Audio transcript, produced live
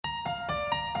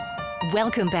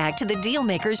Welcome back to the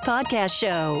Dealmakers Podcast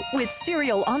Show with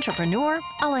serial entrepreneur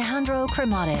Alejandro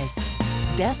Cremades,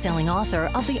 best-selling author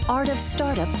of The Art of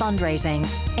Startup Fundraising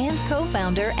and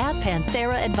co-founder at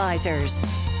Panthera Advisors.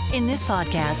 In this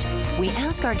podcast, we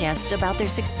ask our guests about their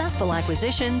successful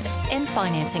acquisitions and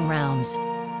financing rounds.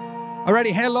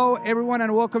 Alrighty, hello everyone,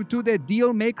 and welcome to the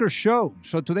Dealmaker Show.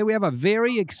 So today we have a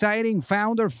very exciting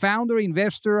founder,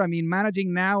 investor.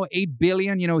 Managing now $8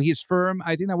 billion, his firm.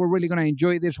 I think that we're really going to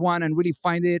enjoy this one and really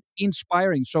find it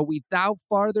inspiring. So without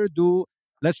further ado,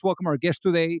 let's welcome our guest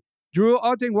today, Drew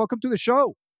Oetting. Welcome to the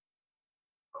show.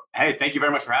 Hey, thank you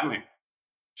very much for having me.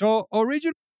 So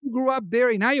originally you grew up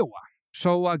there in Iowa.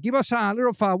 So give us a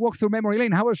little of a walk through memory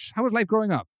lane. How was life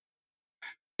growing up?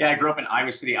 Yeah, I grew up in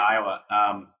Iowa City, Iowa,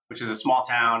 which is a small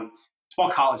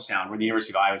college town where the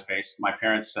University of Iowa is based. My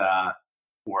parents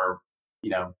were,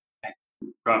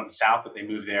 grown up in the South, but they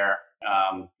moved there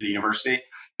to the university.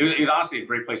 It was honestly a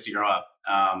great place to grow up.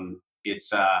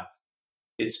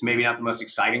 It's maybe not the most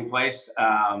exciting place,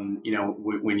 when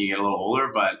you get a little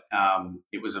older, but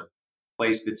it was a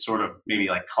place that's sort of maybe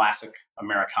like classic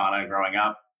Americana growing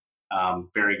up.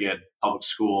 Very good public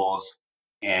schools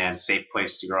and safe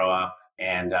place to grow up.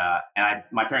 And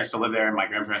my parents still live there, and my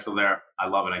grandparents still there. I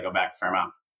love it. I go back a fair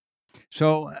amount.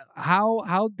 So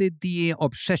how did the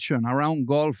obsession around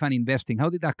golf and investing,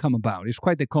 how did that come about? It's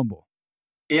quite the combo.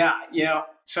 Yeah,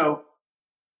 so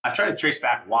I've tried to trace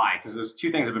back why, because those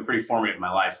two things have been pretty formative in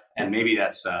my life. And maybe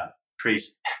that's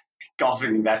golf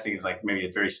and investing is like maybe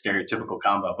a very stereotypical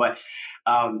combo. But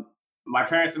my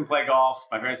parents didn't play golf.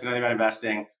 My parents didn't know anything about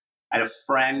investing. I had a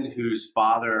friend whose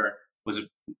father was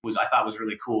I thought was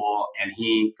really cool, and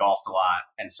he golfed a lot,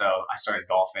 and so I started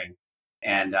golfing.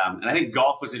 And I think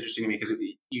golf was interesting to me because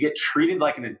you get treated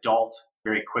like an adult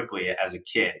very quickly as a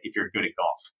kid if you're good at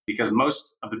golf, because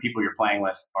most of the people you're playing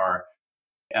with are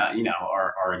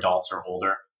adults or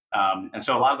older. And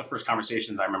so a lot of the first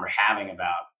conversations I remember having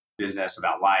about business,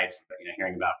 about life,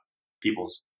 hearing about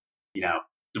people's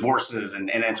divorces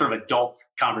and sort of adult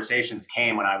conversations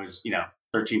came when I was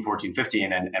 13, 14,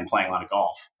 15 and playing a lot of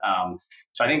golf.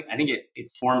 So I think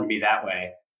it formed me that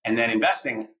way. And then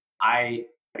investing,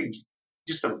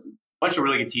 just a bunch of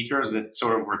really good teachers that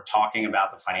sort of were talking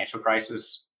about the financial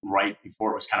crisis right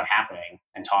before it was kind of happening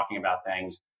and talking about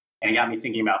things. And it got me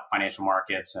thinking about financial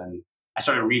markets, and I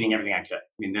started reading everything I could.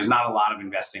 There's not a lot of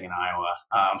investing in Iowa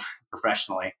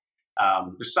professionally.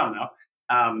 There's some though.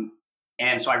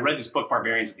 And so I read this book,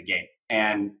 Barbarians at the Gate.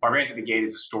 And Barbarians at the Gate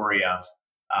is a story of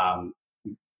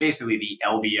basically the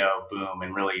LBO boom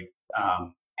and really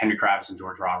Henry Kravis and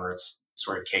George Roberts,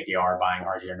 sort of KKR buying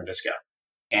RJ Nabisco.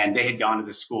 And they had gone to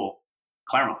this school,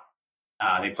 Claremont.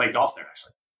 They played golf there,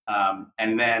 actually.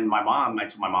 And then I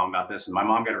told my mom about this, and my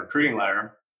mom got a recruiting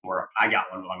letter, or I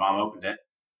got one, but my mom opened it,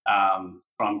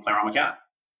 from Claremont McKenna.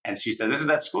 And she said, "This is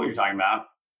that school you're talking about.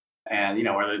 And,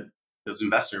 where those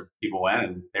investor people went,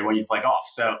 and they want you to play golf."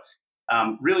 So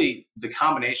really, the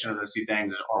combination of those two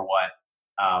things are what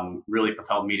really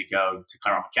propelled me to go to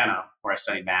Claremont McKenna, where I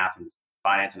studied math and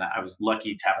finance. And I was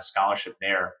lucky to have a scholarship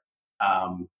there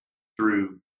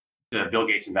through the Bill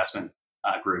Gates investment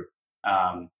group.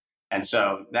 And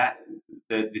so that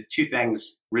the two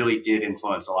things really did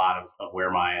influence a lot of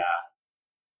where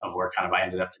where kind of I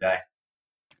ended up today.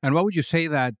 And what would you say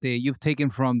that you've taken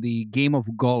from the game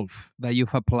of golf that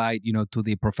you've applied, to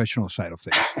the professional side of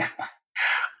things?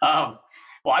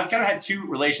 Well, I've kind of had two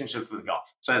relationships with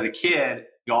golf. So as a kid,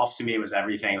 golf to me was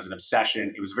everything. It was an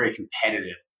obsession. It was a very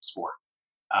competitive sport.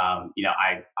 Of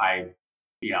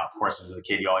course, as a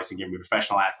kid, you always think you're going to be a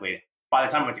professional athlete. By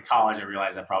the time I went to college, I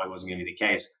realized that probably wasn't going to be the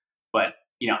case. But,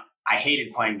 I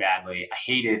hated playing badly. I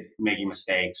hated making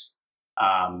mistakes.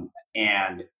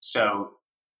 And so,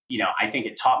 I think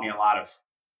it taught me a lot of,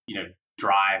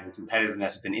 drive and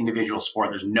competitiveness. It's an individual sport.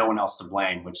 There's no one else to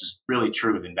blame, which is really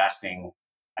true with investing,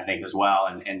 I think, as well.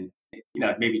 And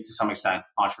maybe to some extent,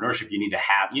 entrepreneurship, you need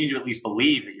to at least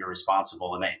believe that you're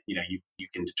responsible and that, you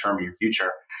can determine your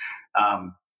future.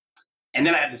 And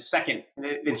then I had the second,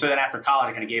 and so then after college,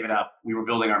 I kind of gave it up. We were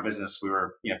building our business. We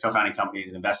were, co-founding companies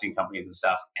and investing companies and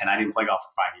stuff. And I didn't play golf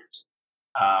for 5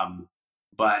 years.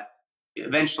 But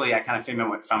eventually I kind of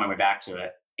found my way back to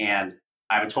it. And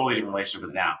I have a totally different relationship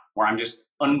with it now, where I'm just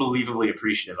unbelievably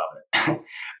appreciative of it.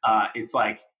 It's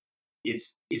like,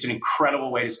 it's an incredible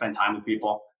way to spend time with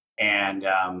people. And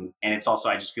it's also,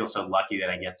 I just feel so lucky that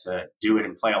I get to do it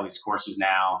and play all these courses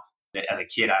now that as a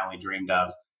kid, I only dreamed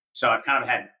of. So I've kind of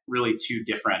had really two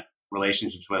different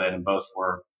relationships with it, and both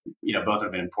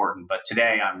have been important. But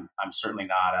today I'm certainly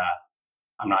not,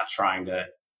 I'm not trying to,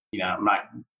 I'm not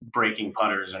breaking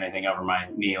putters or anything over my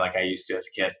knee like I used to as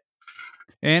a kid.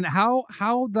 And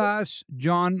how does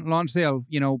John Lonsdale,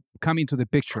 come into the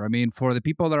picture? I mean, for the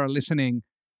people that are listening,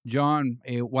 John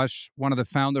was one of the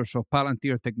founders of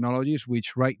Palantir Technologies,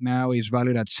 which right now is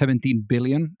valued at 17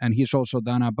 billion, and he's also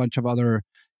done a bunch of other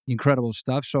incredible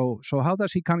stuff. So how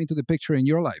does he come into the picture in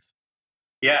your life?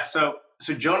 Yeah. So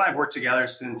Joe and I have worked together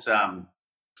since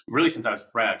really since I was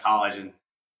right out of college, and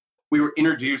we were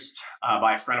introduced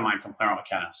by a friend of mine from Claremont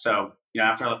McKenna. So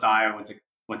after I left Iowa,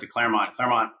 went to Claremont.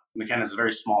 Claremont McKenna is a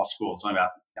very small school. It's only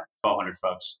about 1,200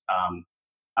 folks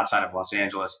outside of Los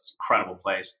Angeles. It's an incredible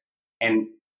place, and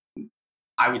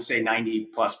I would say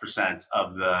 90+%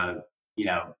 of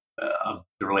of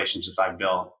the relationships I've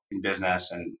built in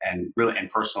business and really and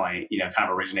personally, kind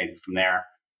of originated from there.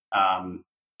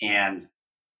 And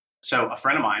so a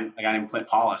friend of mine, a guy named Clint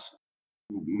Paulus,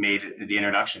 made the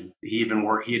introduction. He had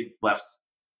left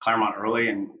Claremont early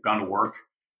and gone to work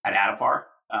at Adipar,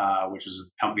 which was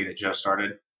a company that Joe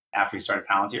started after he started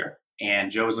Palantir.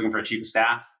 And Joe was looking for a chief of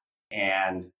staff,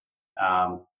 and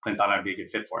Clint thought I'd be a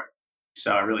good fit for it.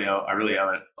 So I really owe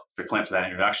it to Clint for that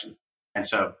introduction. And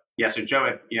so so Joe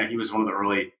had, he was one of the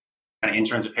early kind of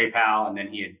interns at PayPal, and then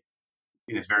he had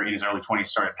in his early 20s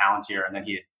started Palantir, and then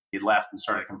he left and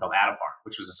started a company called Adipar,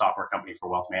 which was a software company for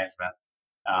wealth management.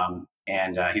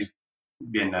 And he's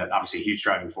been obviously a huge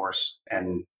driving force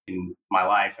and in my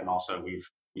life, and also we've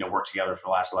worked together for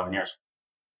the last 11 years.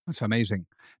 That's amazing.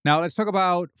 Now let's talk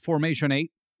about Formation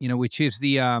 8, which is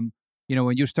the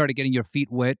when you started getting your feet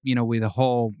wet, with the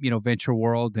whole, venture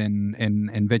world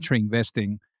and venture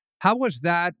investing. How was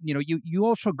that? You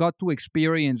also got to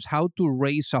experience how to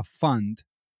raise a fund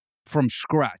from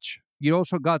scratch. You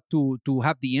also got to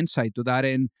have the insight to that,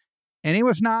 and it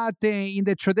was not in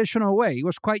the traditional way. It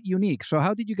was quite unique. So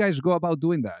how did you guys go about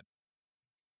doing that?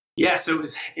 Yeah, so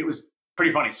it was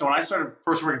pretty funny. So when I started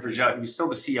first working for Joe, he was still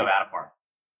the CEO of Adipar.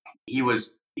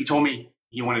 He told me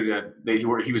he wanted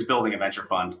he was building a venture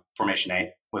fund, Formation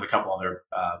 8, with a couple other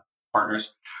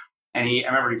partners. And I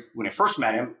remember when I first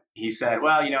met him, he said,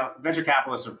 well, venture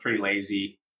capitalists are pretty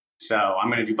lazy, so I'm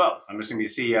going to do both. I'm just going to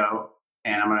be a CEO,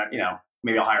 and I'm going to,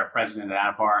 maybe I'll hire a president at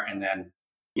Adipar, and then,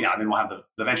 then we'll have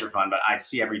the venture fund. But I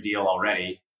see every deal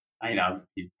already. He's a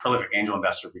prolific angel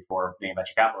investor before being a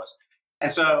venture capitalist.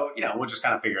 And so, we'll just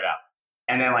kind of figure it out.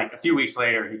 And then like a few weeks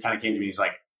later, he kind of came to me. He's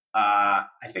like, I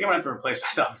think I'm going to have to replace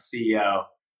myself as CEO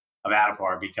of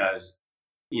Adipar because,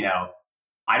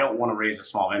 I don't want to raise a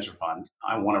small venture fund.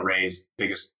 I want to raise the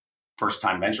biggest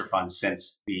first-time venture fund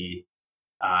since the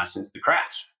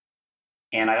crash.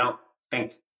 And I don't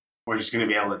think we're just going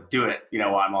to be able to do it,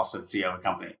 while I'm also the CEO of a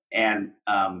company. And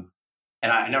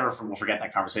I never will forget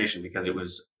that conversation because it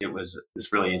was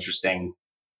this really interesting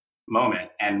moment.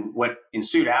 And what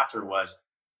ensued after was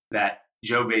that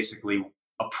Joe basically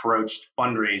approached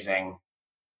fundraising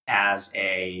as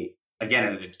in a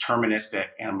deterministic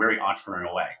and very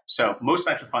entrepreneurial way. So most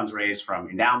venture funds raise from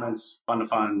endowments, fund of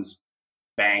funds,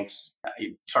 banks,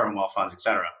 sovereign wealth funds, et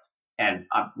cetera. And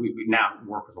we now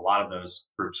work with a lot of those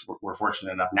groups. We're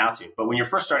fortunate enough now to. But when you're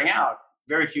first starting out,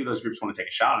 very few of those groups want to take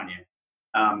a shot on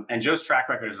you. And Joe's track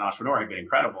record as an entrepreneur had been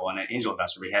incredible, and an angel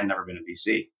investor, but he had never been a VC.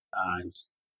 He was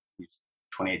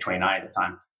 28, 29 at the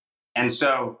time. And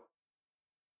so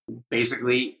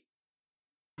basically,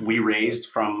 we raised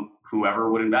from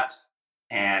whoever would invest.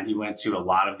 And he went to a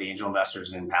lot of the angel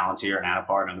investors in Palantir and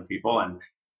Adipar and other people.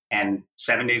 And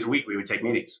 7 days a week, we would take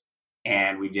meetings.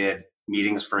 And we did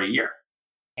meetings for a year.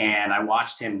 And I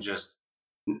watched him just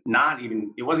it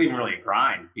wasn't even really a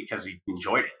grind because he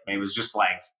enjoyed it. I mean,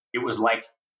 it was like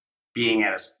being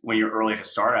when you're early at a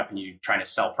startup and you're trying to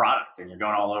sell product and you're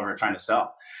going all over trying to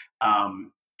sell.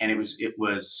 And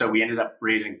so we ended up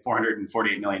raising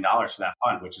 $448 million for that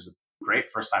fund, which is a great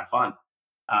first time fund.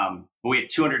 But we had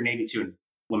 282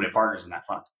 limited partners in that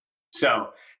fund.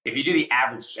 So if you do the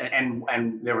average,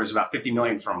 and there was about 50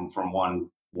 million from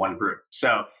one group.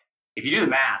 So if you do the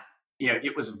math,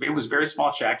 it was very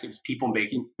small checks. It was people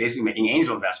basically making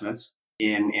angel investments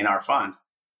in our fund.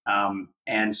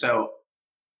 And so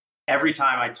every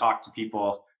time I talk to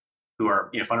people who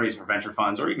are fundraising for venture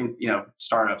funds or even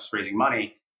startups raising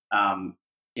money, and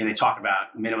they talk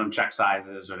about minimum check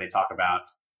sizes or they talk about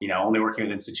only working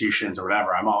with institutions or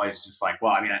whatever, I'm always just like,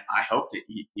 well, I mean, I hope that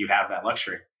you have that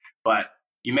luxury, but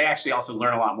you may actually also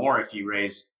learn a lot more if you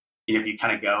raise, if you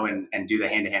kind of go and do the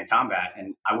hand-to-hand combat.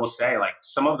 And I will say, like,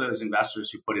 some of those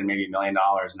investors who put in maybe $1 million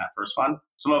in that first fund,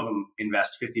 some of them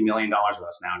invest $50 million with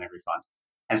us now in every fund.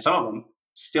 And some of them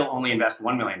still only invest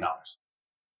 $1 million.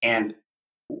 And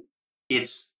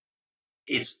there's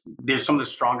some of the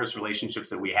strongest relationships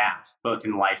that we have, both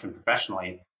in life and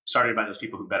professionally, started by those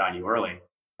people who bet on you early.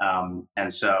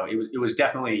 And so it was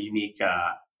definitely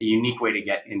a unique way to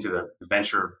get into the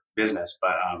venture business,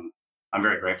 but I'm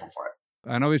very grateful for it.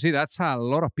 And obviously, that's a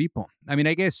lot of people. I mean,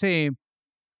 I guess,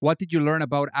 what did you learn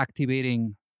about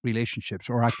activating relationships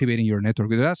or activating your network?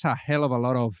 Because that's a hell of a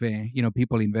lot of,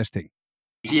 people investing.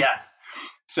 Yes.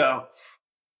 So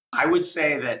I would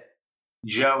say that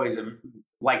Joe is,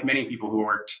 like many people who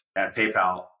worked at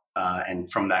PayPal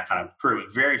and from that kind of crew, a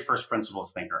very first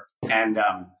principles thinker. And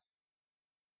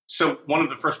so one of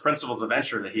the first principles of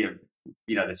venture that he had,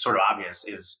 that's sort of obvious,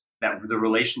 is that the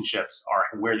relationships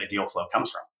are where the deal flow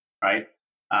comes from, right?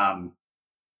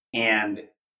 And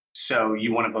so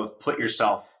you want to both put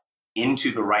yourself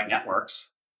into the right networks,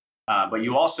 but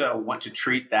you also want to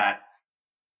treat that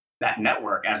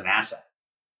network as an asset.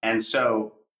 And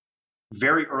so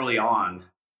very early on,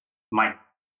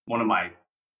 one of my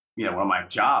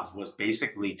jobs was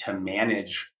basically to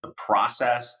manage the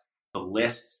process, the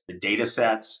lists, the data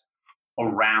sets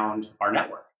around our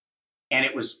network. And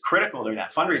it was critical during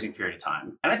that fundraising period of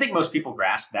time. And I think most people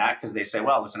grasp that because they say,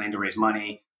 well, listen, I need to raise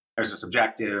money. There's this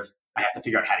objective. I have to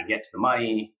figure out how to get to the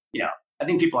money. I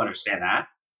think people understand that.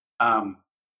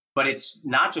 But it's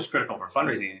not just critical for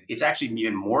fundraising. It's actually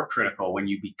even more critical when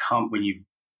you've become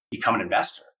an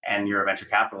investor and you're a venture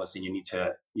capitalist, and you need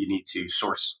to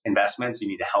source investments. You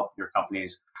need to help your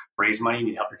companies raise money. You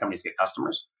need to help your companies get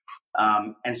customers.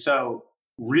 And so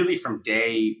really from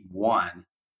day one,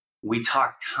 we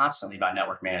talked constantly about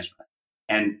network management.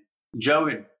 And Joe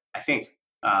had, I think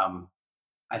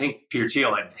Peter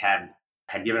Thiel had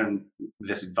given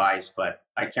this advice, but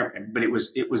I can't remember. But it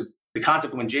was the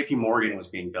concept when JP Morgan was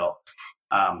being built.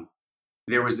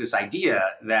 There was this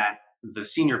idea that the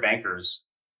senior bankers,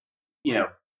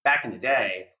 back in the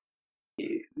day,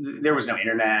 there was no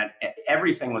internet.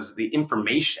 Everything was, the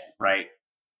information, right,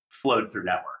 flowed through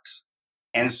networks.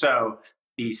 And so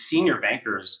these senior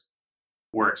bankers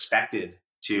were expected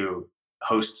to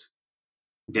host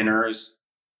dinners,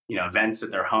 events at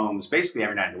their homes, basically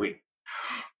every night of the week,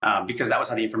 because that was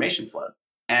how the information flowed.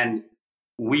 And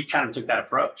we kind of took that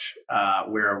approach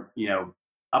where,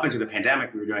 up into the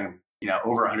pandemic, we were doing,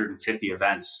 over 150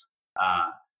 events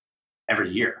every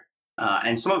year.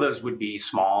 And some of those would be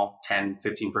small 10,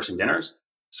 15 person dinners.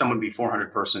 Some would be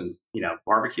 400 person,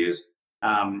 barbecues.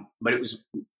 But it was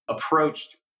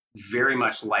approached very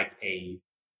much like a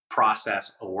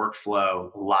process, a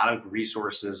workflow, a lot of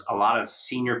resources, a lot of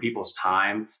senior people's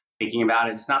time thinking about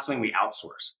it. It's not something we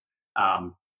outsource.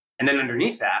 And then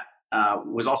underneath that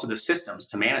was also the systems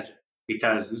to manage it,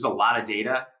 because there's a lot of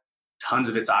data. Tons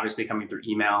of it's obviously coming through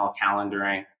email,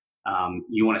 calendaring.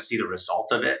 You want to see the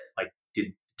result of it. Like,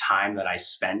 did time that I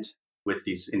spent with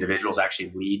these individuals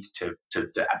actually lead to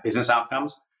business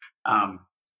outcomes?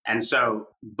 And so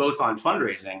both on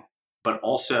fundraising, but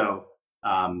also,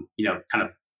 kind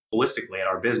of holistically at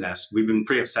our business, we've been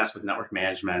pretty obsessed with network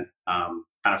management, kind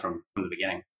of from the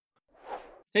beginning.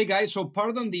 Hey guys, so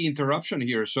pardon the interruption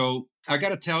here. So I got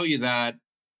to tell you that,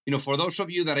 for those of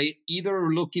you that are either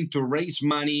looking to raise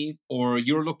money or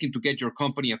you're looking to get your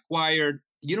company acquired,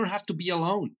 you don't have to be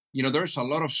alone. There's a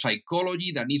lot of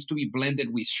psychology that needs to be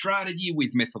blended with strategy,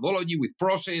 with methodology, with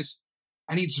process.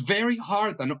 And it's very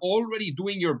hard. And already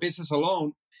doing your business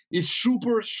alone is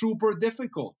super, super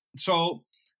difficult. So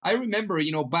I remember,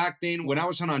 back then when I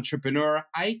was an entrepreneur,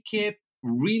 I kept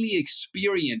really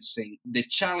experiencing the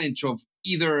challenge of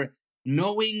either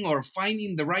knowing or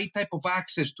finding the right type of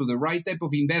access to the right type of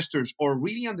investors, or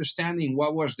really understanding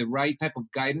what was the right type of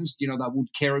guidance, that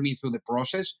would carry me through the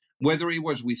process, whether it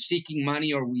was with seeking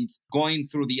money or with going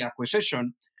through the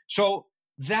acquisition. So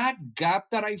that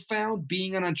gap that I found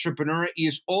being an entrepreneur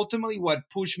is ultimately what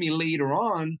pushed me later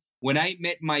on when I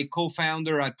met my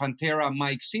co-founder at Pantera,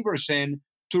 Mike Severson,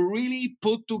 to really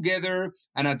put together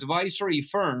an advisory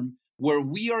firm where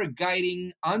we are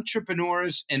guiding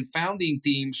entrepreneurs and founding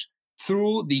teams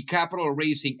through the capital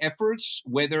raising efforts,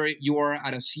 whether you are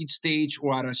at a seed stage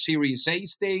or at a Series A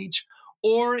stage,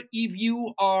 or if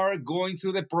you are going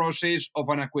through the process of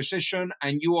an acquisition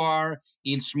and you are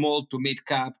in small to mid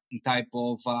cap type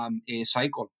of a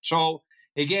cycle. So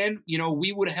again,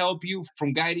 we would help you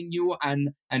from guiding you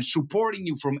and supporting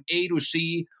you from A to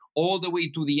C all the way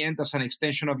to the end as an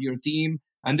extension of your team.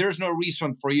 And there's no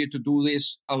reason for you to do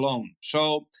this alone.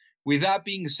 So with that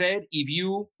being said, if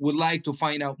you would like to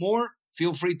find out more,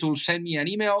 feel free to send me an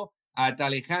email at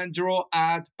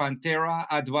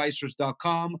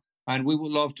alejandro@panteraadvisors.com, and we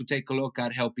would love to take a look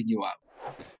at helping you out.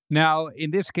 Now,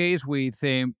 in this case, with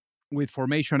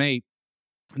Formation 8,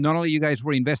 not only you guys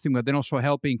were investing, but then also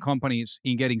helping companies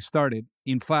in getting started.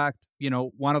 In fact,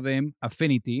 one of them,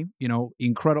 Affinity,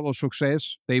 incredible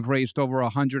success. They've raised over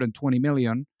 120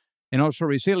 million. And also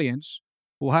Resilience,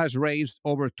 who has raised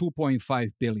over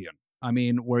 2.5 billion. I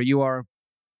mean, where you are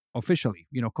officially,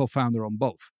 co-founder on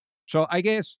both. So I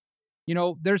guess,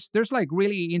 there's like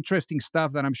really interesting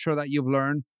stuff that I'm sure that you've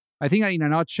learned. I think that in a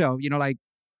nutshell, like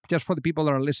just for the people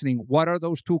that are listening, what are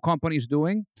those two companies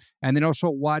doing? And then also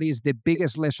what is the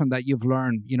biggest lesson that you've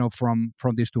learned, from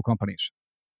these two companies?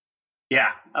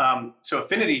 Yeah. So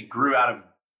Affinity grew out of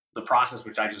the process,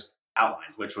 which I just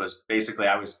outlined, which was basically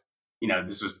I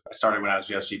started when I was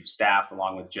Joe's chief of staff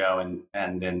along with Joe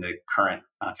and then the current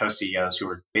co-CEOs who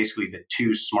were basically the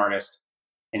two smartest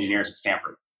engineers at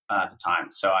Stanford at the time.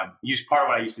 So part of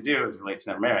what I used to do as it relates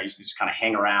to Never Marry, I used to just kind of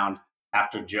hang around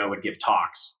after Joe would give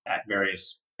talks at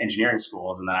various engineering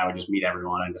schools. And then I would just meet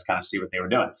everyone and just kind of see what they were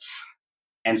doing.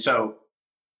 And so,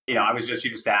 I was just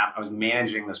chief of staff. I was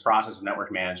managing this process of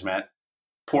network management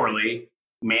poorly,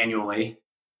 manually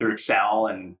through Excel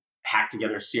and hack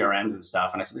together CRMs and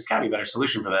stuff. And I said, there's got to be a better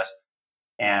solution for this.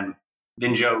 And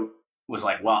then Joe was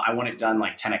like, well, I want it done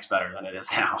like 10x better than it is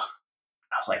now.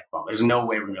 I was like, well, there's no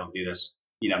way we're going to be able to do this.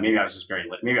 Maybe I was just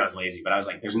maybe I was lazy, but I was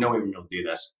like, there's no way we're going to be able to do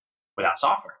this without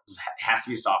software. It has to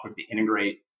be software to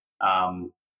integrate, to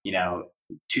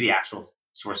the actual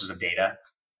sources of data.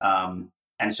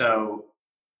 And so,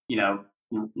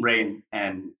 Ray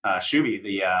and Shubi,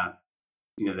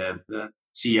 the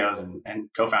CEOs and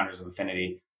co-founders of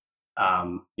Affinity,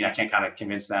 I can kind of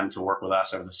convince them to work with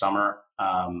us over the summer,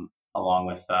 along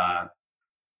with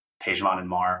Pejman and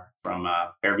Mar from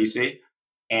Bear VC.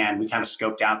 And we kind of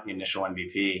scoped out the initial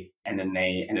MVP, and then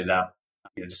they ended up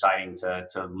deciding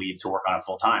to leave to work on it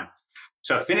full time.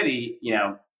 So Affinity,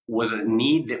 was a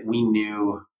need that we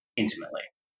knew intimately.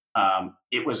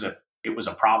 It was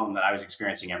a problem that I was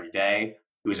experiencing every day.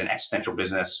 It was an existential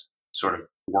business sort of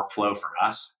workflow for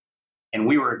us, and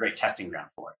we were a great testing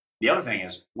ground for it. The other thing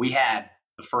is we had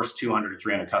the first 200 to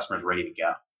 300 customers ready to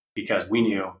go because we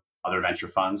knew other venture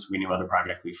funds, we knew other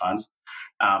private equity funds,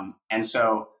 and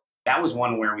so that was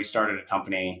one where we started a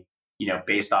company,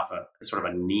 based off a sort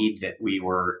of a need that we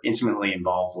were intimately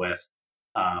involved with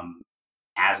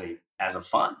as a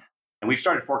fund. And we've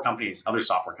started 4 companies, other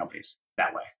software companies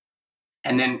that way.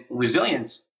 And then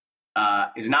Resilience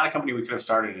is not a company we could have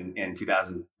started in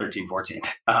 2013, 14.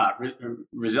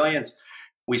 Resilience,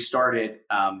 we started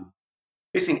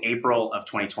basically in April of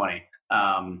 2020.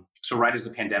 So right as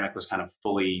the pandemic was kind of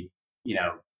fully,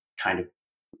 I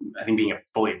think being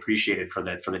fully appreciated for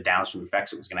the downstream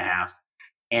effects it was going to have.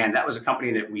 And that was a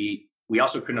company that we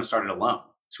also couldn't have started alone.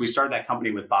 So we started that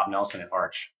company with Bob Nelson at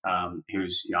Arch,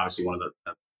 who's obviously one of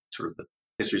the sort of the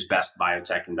history's best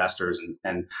biotech investors,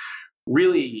 and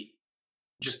really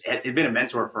just had been a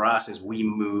mentor for us as we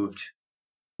moved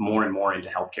more and more into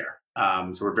healthcare.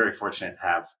 So we're very fortunate to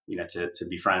have, to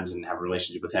be friends and have a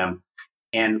relationship with him.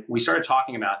 And we started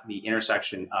talking about the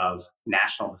intersection of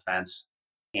national defense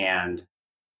and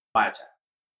biotech.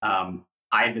 I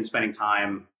had been spending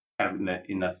time kind of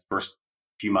in the first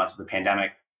few months of the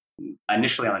pandemic,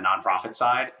 initially on the nonprofit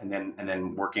side, and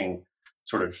then working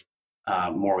sort of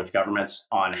more with governments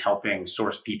on helping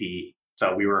source PPE.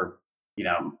 So we were,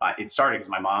 it started because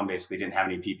my mom basically didn't have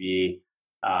any PPE.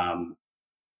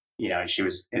 She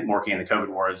was working in the COVID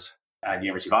wards at the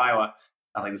University of Iowa.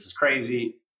 I was like, this is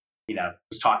crazy.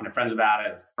 Was talking to friends about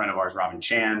it. A friend of ours, Robin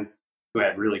Chan, who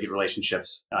had really good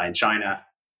relationships in China,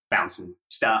 found some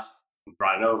stuff,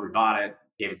 brought it over, we bought it,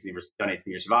 gave it to donated to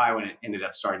the University of Iowa, and it ended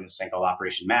up starting this thing called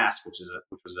Operation Mask, which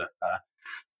was a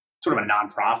sort of a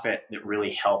nonprofit that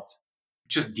really helped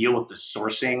just deal with the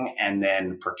sourcing and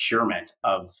then procurement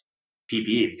of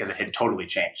PPE because it had totally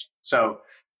changed. So,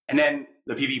 and then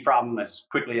the PPE problem, as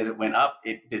quickly as it went up,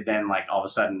 it did then like all of a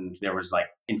sudden there was like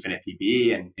infinite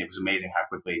PPE, and it was amazing how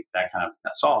quickly that kind of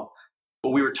got solved. But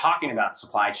we were talking about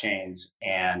supply chains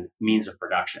and means of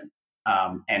production,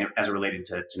 and as it related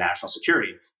to national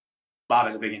security. Bob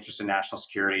has a big interest in national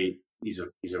security. He's a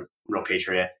real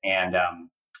patriot, and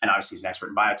obviously he's an expert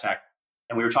in biotech.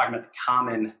 And we were talking about the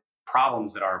common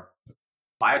problems that our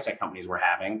biotech companies were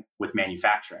having with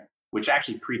manufacturing, which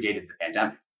actually predated the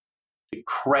pandemic.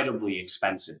 Incredibly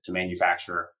expensive to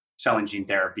manufacture cell and gene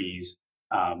therapies,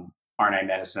 RNA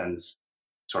medicines,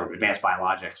 sort of advanced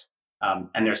biologics.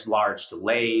 And there's large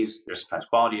delays, there's sometimes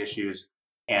quality issues.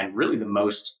 And really the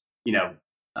most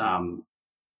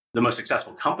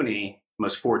successful company,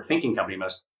 most forward-thinking company,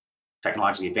 most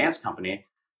technologically advanced company,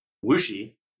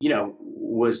 Wuxi,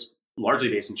 was largely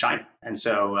based in China. And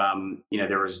so,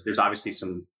 there's obviously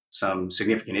some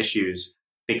significant issues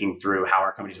thinking through how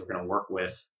our companies were going to work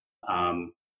with a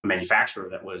manufacturer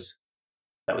that was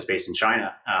based in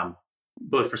China,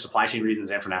 both for supply chain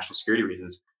reasons and for national security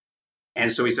reasons.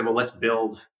 And so we said, well, let's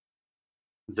build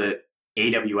the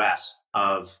AWS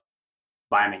of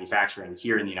biomanufacturing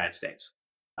here in the United States.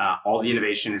 All the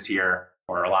innovation is here,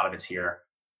 or a lot of it's here.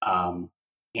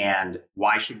 And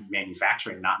why should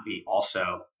manufacturing not be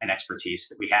also an expertise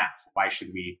that we have? Why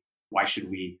should we,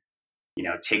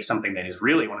 take something that is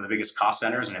really one of the biggest cost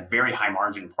centers and a very high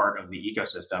margin part of the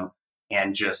ecosystem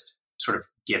and just sort of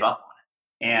give up on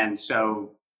it? And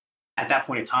so at that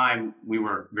point in time, we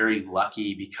were very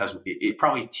lucky because it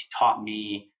probably taught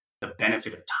me the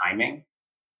benefit of timing.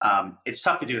 It's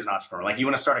tough to do as an entrepreneur. Like, you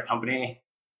want to start a company,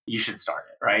 you should start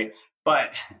it, right?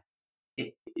 But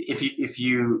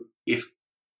if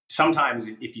sometimes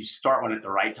if you start one at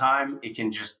the right time, it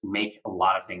can just make a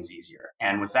lot of things easier.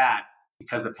 And with that,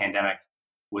 because the pandemic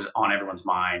was on everyone's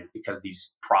mind, because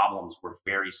these problems were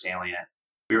very salient,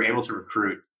 we were able to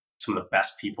recruit some of the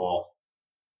best people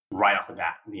right off the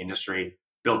bat in the industry,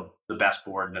 build the best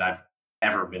board that I've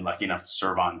ever been lucky enough to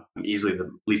serve on. I'm easily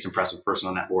the least impressive person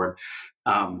on that board.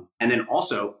 And then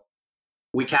also,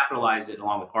 we capitalized it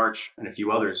along with Arch and a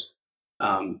few others,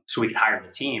 so we could hire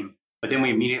the team. But then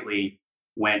we immediately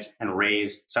went and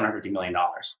raised $750 million.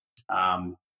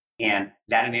 And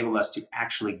that enabled us to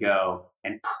actually go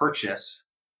and purchase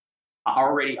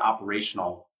already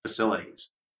operational facilities,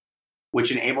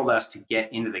 which enabled us to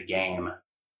get into the game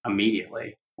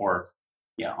immediately, or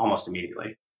almost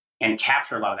immediately, and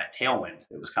capture a lot of that tailwind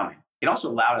that was coming. It also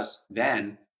allowed us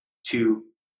then to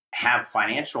have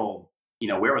financial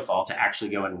wherewithal to actually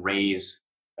go and raise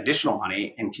additional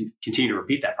money and continue to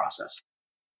repeat that process.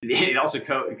 It also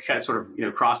kind of sort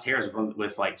of crossed hairs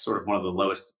with like sort of one of the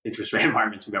lowest interest rate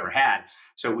environments we've ever had.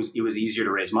 So it was easier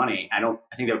to raise money. I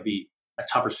think that would be a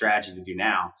tougher strategy to do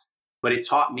now, but it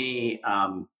taught me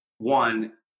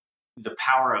one, the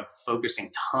power of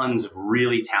focusing tons of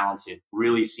really talented,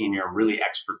 really senior, really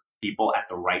expert people at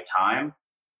the right time,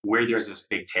 where there's this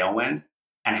big tailwind,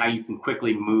 and how you can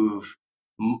quickly move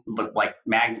like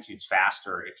magnitudes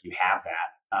faster if you have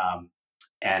that.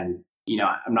 And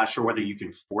I'm not sure whether you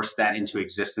can force that into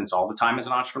existence all the time as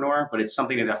an entrepreneur, but it's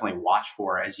something to definitely watch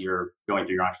for as you're going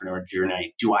through your entrepreneur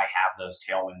journey. Do I have those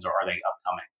tailwinds, or are they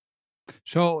upcoming?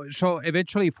 So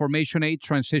eventually Formation 8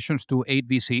 transitions to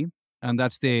 8VC, and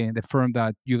that's the firm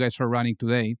that you guys are running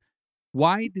today.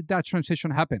 Why did that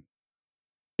transition happen?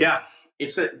 Yeah,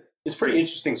 it's a pretty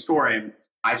interesting story.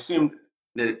 I assumed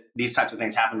that these types of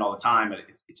things happened all the time, but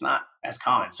it's not as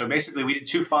common. So basically, we did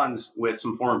 2 funds with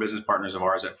some former business partners of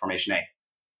ours at Formation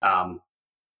 8.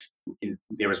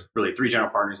 There was really 3 general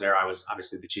partners there. I was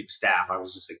obviously the chief of staff. I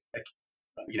was just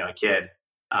a kid.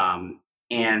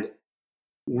 And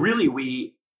really,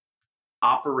 we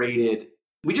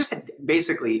just had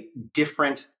basically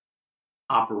different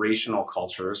operational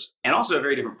cultures and also a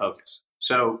very different focus.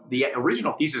 So the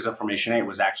original thesis of Formation 8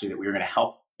 was actually that we were going to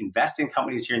help invest in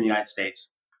companies here in the United States,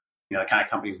 the kind of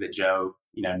companies that Joe,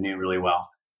 knew really well.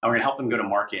 And we're going to help them go to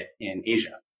market in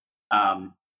Asia.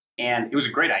 And it was a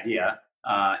great idea.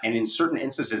 And in certain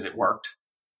instances, it worked.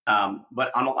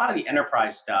 But on a lot of the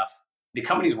enterprise stuff, the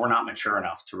companies were not mature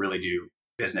enough to really do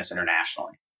business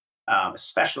internationally,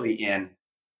 especially in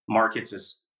markets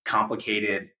as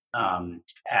complicated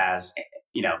as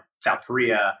South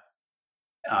Korea,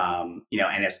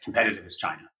 and as competitive as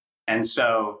China. And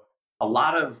so a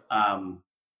lot of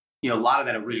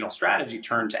that original strategy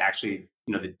turned to actually,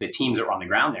 the teams that were on the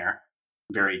ground there,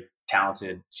 very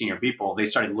talented senior people, they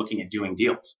started looking at doing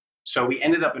deals. So we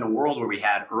ended up in a world where we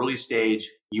had early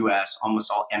stage US, almost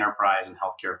all enterprise and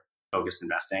healthcare focused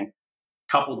investing,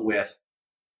 coupled with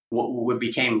what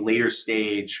became later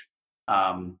stage,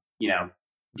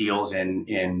 deals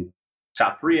in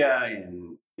South Korea,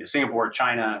 in Singapore,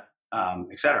 China,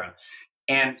 et cetera.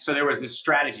 And so there was this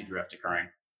strategy drift occurring.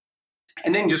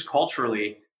 And then just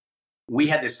culturally, we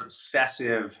had this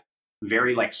obsessive,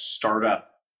 very like startup,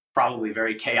 probably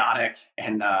very chaotic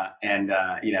and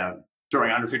throwing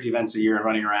 150 events a year and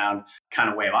running around kind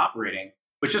of way of operating,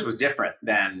 which just was different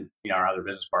than our other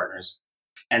business partners.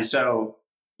 And so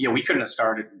we couldn't have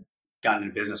gotten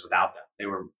into business without them. They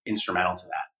were instrumental to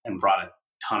that and brought a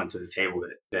ton to the table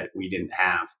that we didn't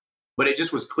have. But it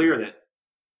just was clear that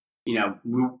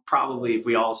we probably, if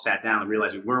we all sat down and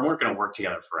realized we weren't going to work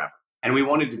together forever, and we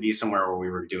wanted to be somewhere where we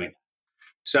were doing it.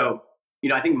 So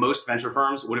I think most venture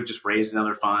firms would have just raised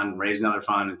another fund,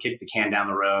 and kicked the can down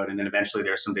the road, and then eventually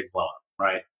there's some big blow up,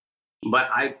 right? But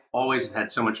I always had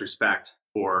so much respect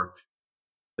for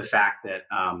the fact that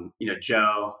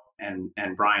Joe and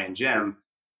Brian and Jim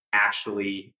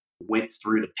actually went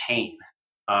through the pain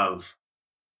of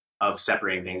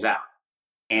separating things out.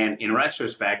 And in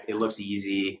retrospect, it looks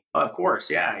easy. Oh, of course,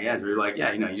 yeah. We're like,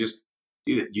 you just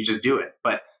do it. You just do it.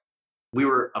 But we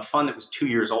were a fund that was 2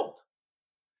 years old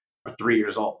or 3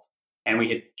 years old, and we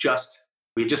had just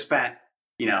spent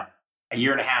a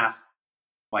year and a half,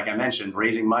 like I mentioned,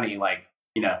 raising money, like,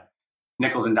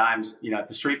 nickels and dimes, at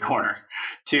the street corner,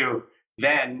 to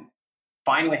then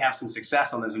finally have some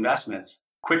success on those investments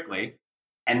quickly,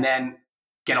 and then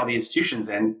get all the institutions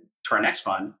in to our next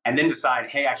fund, and then decide,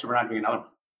 hey, actually, we're not doing another one,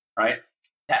 right?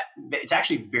 That it's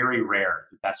actually very rare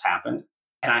that that's happened,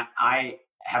 and I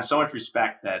have so much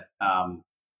respect that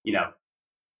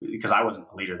because I wasn't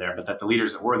the leader there, but that the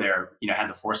leaders that were there, had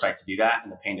the foresight to do that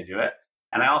and the pain to do it.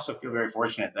 And I also feel very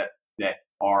fortunate that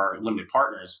our limited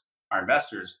partners, our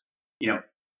investors,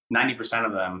 90%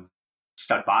 of them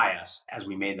stuck by us as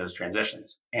we made those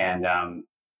transitions. And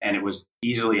it was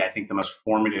easily, I think, the most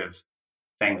formative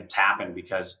thing that's happened,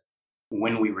 because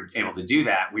when we were able to do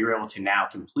that, we were able to now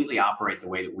completely operate the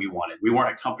way that we wanted. We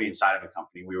weren't a company inside of a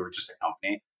company. We were just a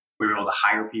company. We were able to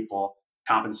hire people,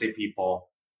 compensate people,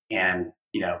 and,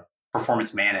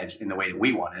 performance manage in the way that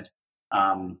we wanted.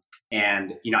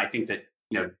 I think that,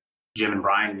 Jim and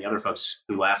Brian and the other folks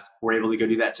who left were able to go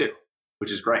do that too,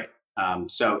 which is great.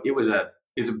 So it was a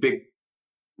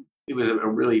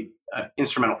really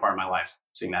instrumental part of my life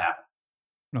seeing that happen.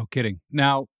 No kidding.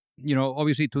 Now,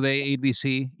 obviously today,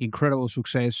 8VC, incredible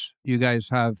success. You guys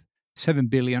have 7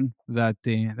 billion that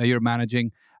you're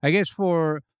managing. I guess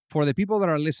for the people that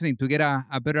are listening, to get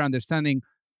a better understanding,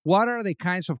 what are the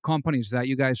kinds of companies that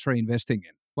you guys are investing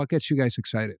in? What gets you guys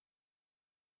excited?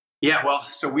 Yeah, well,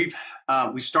 so we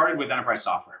started with enterprise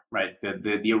software, right?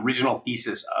 The original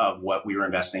thesis of what we were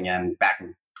investing in back in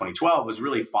 2012 was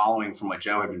really following from what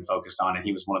Joe had been focused on, and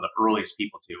he was one of the earliest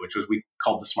people to, which was we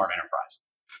called the smart enterprise.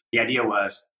 The idea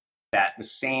was that the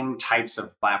same types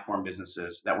of platform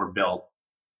businesses that were built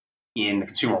in the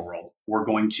consumer world were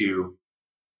going to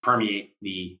permeate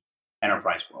the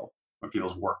enterprise world, or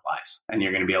people's work lives, and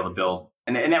you're going to be able to build,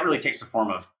 and that really takes the form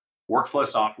of workflow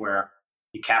software.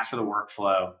 You capture the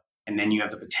workflow, and then you have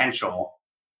the potential,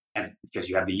 and because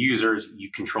you have the users,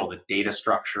 you control the data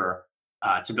structure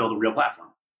to build a real platform.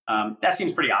 That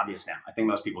seems pretty obvious now. I think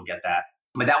most people get that.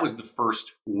 But that was the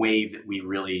first wave that we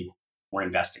really were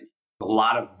investing in. A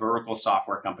lot of vertical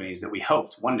software companies that we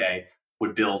hoped one day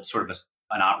would build sort of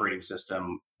an operating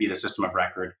system, be the system of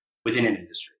record within an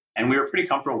industry. And we were pretty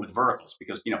comfortable with verticals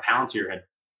because, Palantir had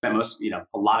spent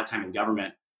a lot of time in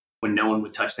government when no one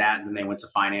would touch that. And then they went to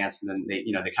finance, and then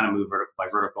they kind of moved vertical by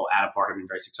vertical. Adapar had been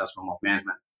very successful in wealth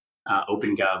management.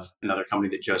 OpenGov, another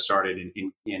company that Joe started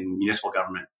in municipal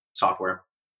government software.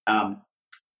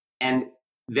 And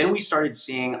then we started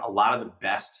seeing a lot of the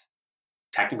best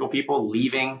technical people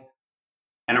leaving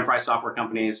enterprise software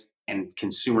companies and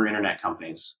consumer internet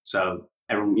companies. So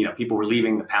people were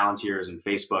leaving the Palantirs and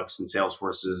Facebooks and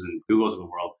Salesforces and Googles of the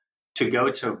world to go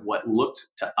to what looked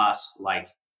to us like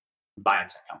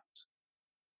biotech companies.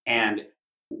 And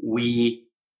we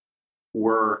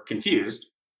were confused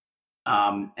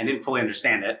and didn't fully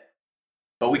understand it.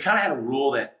 But we kind of had a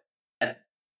rule that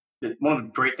one of the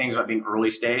great things about being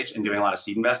early stage and doing a lot of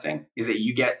seed investing is that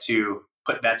you get to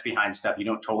put bets behind stuff you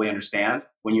don't totally understand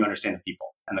when you understand the people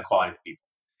and the quality of the people.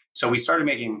 So we started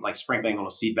making sprinkling little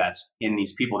seed bets in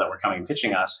these people that were coming and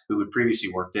pitching us who had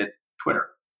previously worked at Twitter,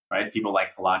 right? People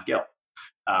like Elad Gil,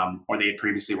 or they had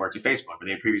previously worked at Facebook, or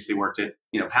they had previously worked at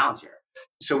Palantir.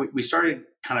 So we started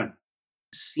kind of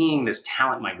seeing this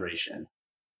talent migration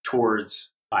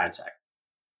towards biotech.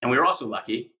 And we were also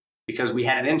lucky because we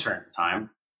had an intern at the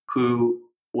time who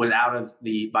was out of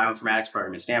the bioinformatics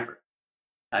program at Stanford.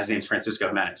 His name's Francisco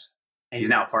Jimenez. And he's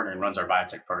now a partner and runs our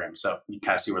biotech program. So you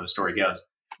kind of see where the story goes.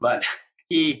 But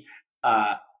he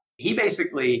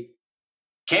basically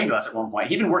came to us at one point.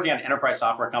 He'd been working on enterprise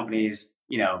software companies,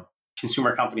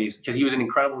 consumer companies, because he was an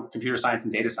incredible computer science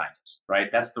and data scientist,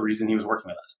 right? That's the reason he was working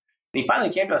with us. And he finally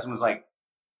came to us and was like,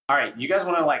 all right, you guys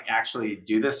want to actually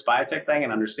do this biotech thing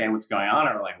and understand what's going on,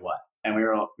 or what? And we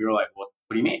were like, what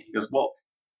do you mean? He goes, well,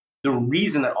 the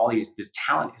reason that all this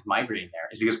talent is migrating there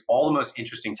is because all the most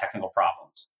interesting technical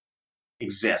problems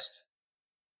exist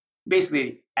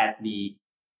basically at the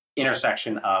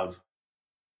intersection of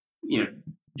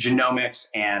genomics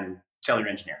and cellular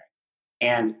engineering.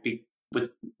 And he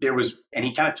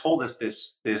kind of told us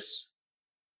the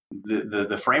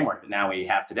framework that now we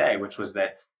have today, which was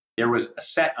that there was a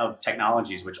set of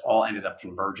technologies which all ended up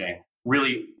converging,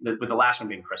 really, with the last one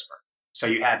being CRISPR. So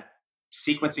you had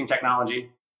sequencing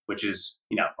technology, which is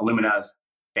Illumina is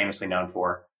famously known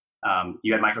for.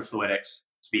 You had microfluidics,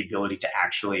 so the ability to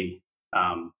actually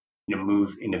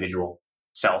move individual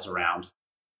cells around.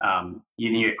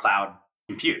 You need a cloud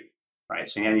compute, right?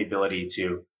 So you have the ability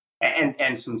to,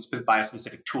 and some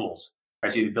biospecific tools,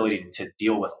 right? So you have the ability to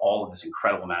deal with all of this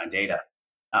incredible amount of data.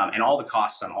 And all the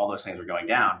costs on all those things were going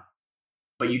down.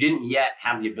 But you didn't yet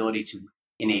have the ability to,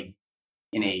 in a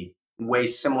in a way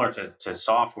similar to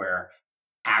software,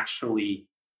 actually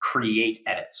create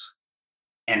edits.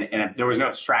 And there was no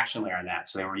abstraction layer on that.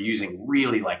 So they were using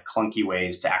really like clunky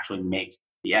ways to actually make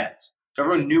the edits. So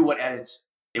everyone knew what edits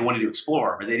they wanted to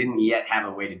explore, but they didn't yet have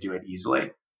a way to do it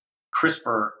easily.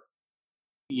 CRISPR,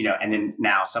 and then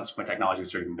now subsequent technology,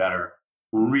 which are even better,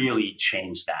 really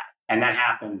changed that. And that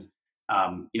happened,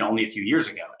 only a few years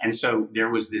ago. And so there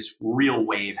was this real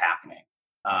wave happening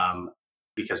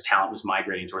because talent was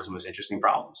migrating towards the most interesting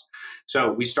problems.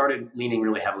 So we started leaning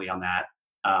really heavily on that.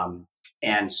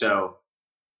 And so,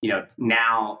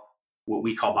 now what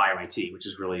we call bio IT, which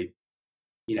is really,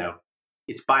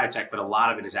 it's biotech, but a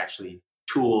lot of it is actually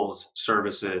tools,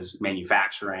 services,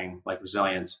 manufacturing, like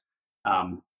resilience,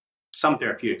 some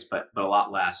therapeutics, but a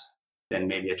lot less than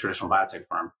maybe a traditional biotech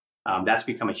firm. That's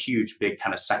become a huge, big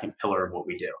kind of second pillar of what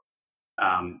we do.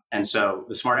 And so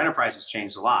the smart enterprise has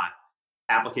changed a lot.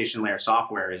 Application layer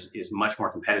software is much more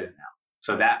competitive now.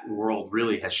 So that world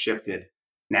really has shifted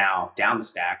now down the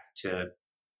stack to,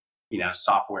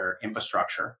 software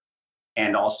infrastructure,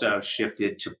 and also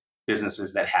shifted to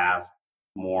businesses that have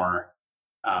more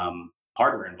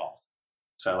hardware involved.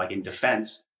 So like in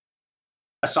defense,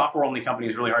 a software-only company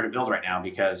is really hard to build right now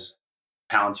because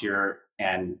Palantir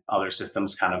and other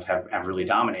systems kind of have really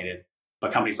dominated.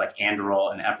 But companies like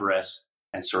Anduril and Epirus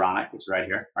and Saronic, which is right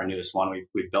here, our newest one we've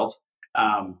built,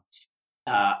 are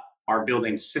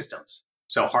building systems.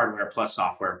 So hardware plus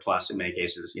software plus, in many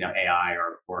cases, AI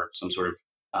or some sort of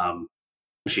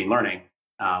machine learning.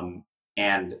 And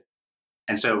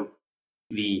so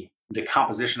the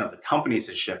composition of the companies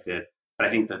has shifted. But I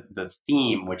think the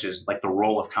theme, which is like the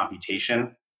role of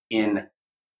computation in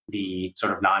the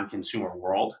sort of non-consumer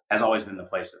world, has always been the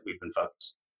place that we've been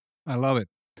focused. I love it.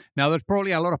 Now, there's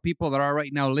probably a lot of people that are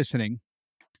right now listening,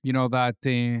 that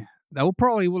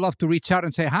would love to reach out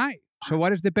and say hi. So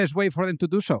what is the best way for them to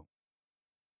do so?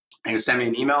 You can send me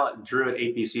an email at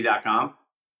drew@apc.com.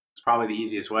 It's probably the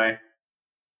easiest way.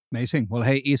 Amazing. Well,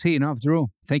 hey, easy enough,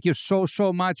 Drew. Thank you so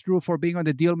much, Drew, for being on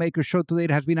the Dealmaker Show today.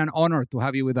 It has been an honor to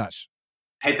have you with us.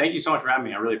 Hey, thank you so much for having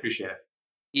me. I really appreciate it.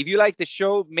 If you like the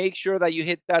show, make sure that you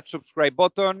hit that subscribe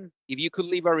button. If you could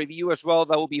leave a review as well,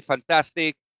 that would be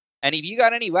fantastic. And if you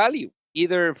got any value,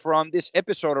 either from this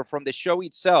episode or from the show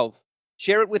itself,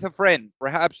 share it with a friend.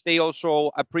 Perhaps they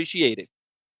also appreciate it.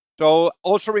 So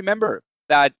also remember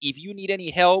that if you need any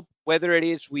help, whether it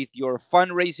is with your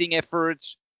fundraising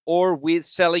efforts or with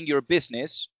selling your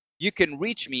business, you can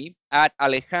reach me at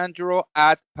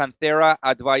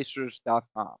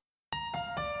alejandro@pantheraadvisors.com.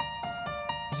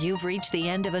 You've reached the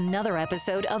end of another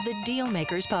episode of the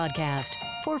Dealmakers Podcast.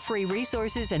 For free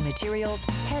resources and materials,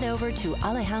 head over to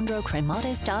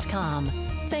alejandrocremades.com.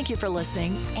 Thank you for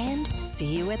listening, and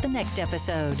see you at the next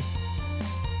episode.